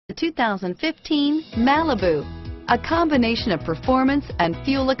The 2015 Malibu. A combination of performance and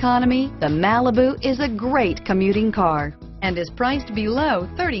fuel economy, the Malibu is a great commuting car and is priced below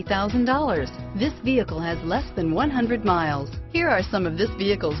 $30,000. This vehicle has less than 100 miles. Here are some of this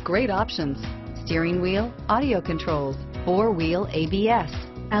vehicle's great options: steering wheel audio controls, four-wheel ABS,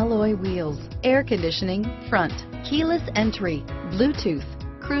 alloy wheels, air conditioning, front, keyless entry, Bluetooth,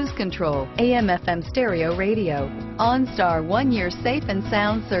 cruise control, AM/FM stereo radio, OnStar 1-year safe and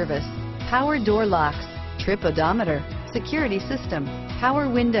sound service, power door locks, trip odometer, security system, power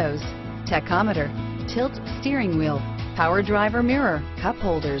windows, tachometer, tilt steering wheel, power driver mirror, cup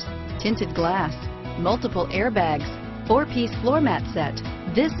holders, tinted glass, multiple airbags, 4-piece floor mat set.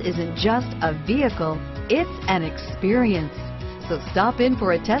 This isn't just a vehicle, it's an experience. So stop in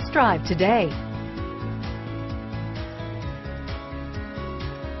for a test drive today.